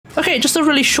Okay, just a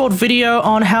really short video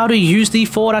on how to use the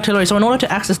forward artillery. So in order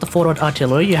to access the forward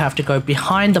artillery, you have to go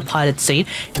behind the pilot seat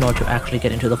in order to actually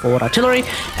get into the forward artillery.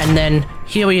 And then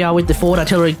here we are with the forward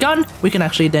artillery gun. We can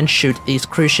actually then shoot these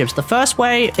cruise ships. The first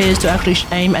way is to actually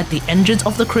aim at the engines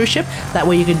of the cruise ship. That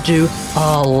way you can do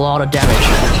a lot of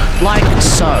damage, like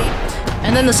so.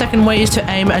 And then the second way is to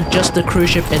aim at just the cruise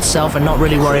ship itself and not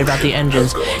really worry about the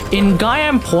engines. In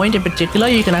Guyam Point in particular,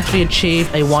 you can actually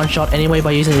achieve a one-shot anyway by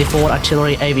using the forward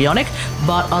artillery avionic,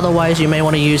 but otherwise you may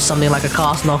want to use something like a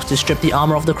cast knock to strip the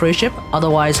armor of the cruise ship.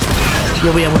 Otherwise,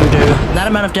 you'll be able to do that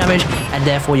amount of damage, and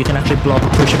therefore you can actually blow up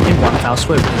a cruise ship in one foul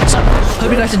swoop. So,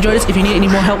 hope you guys enjoyed this. If you need any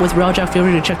more help with Railjack, feel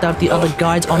free to check out the other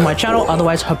guides on my channel.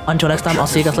 Otherwise, until next time, I'll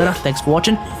see you guys later. Thanks for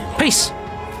watching. Peace!